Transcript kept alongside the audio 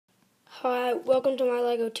Hi, welcome to my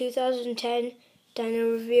LEGO 2010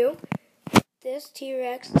 Dino review. This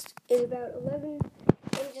T-Rex is about 11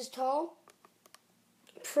 inches tall,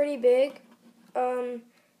 pretty big.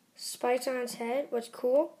 Spikes on its head. What's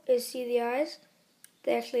cool is see the eyes.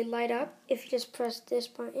 They actually light up if you just press this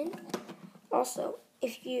button. Also,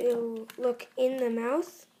 if you look in the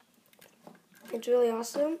mouth, it's really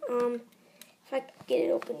awesome. If I could get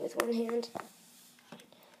it open with one hand.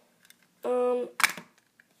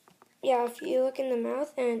 Yeah, if you look in the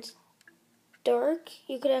mouth and it's dark,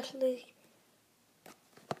 you could actually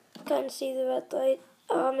kind of see the red light.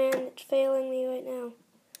 Oh man, it's failing me right now.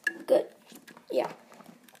 Good. Yeah.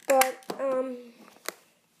 But,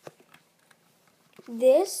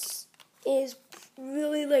 this is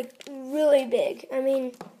really big. I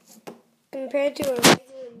mean, compared to a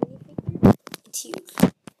regular minifigure, it's huge.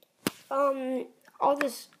 All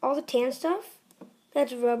the tan stuff,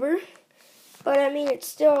 that's rubber. But I mean, it's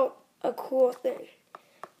still a cool thing.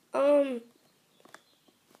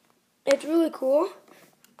 It's really cool.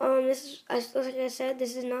 This is, like I said,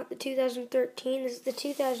 this is not the 2013. This is the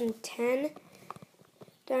 2010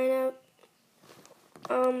 Dino.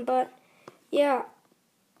 But yeah,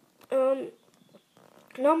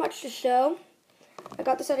 not much to show. I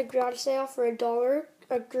got this at a garage sale for $1.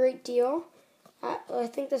 A great deal. I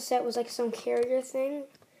think the set was like some carrier thing,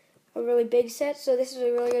 a really big set. So this is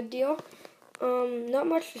a really good deal. Not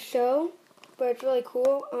much to show, but it's really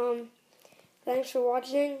cool. Thanks for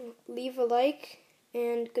watching. Leave a like,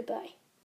 and goodbye.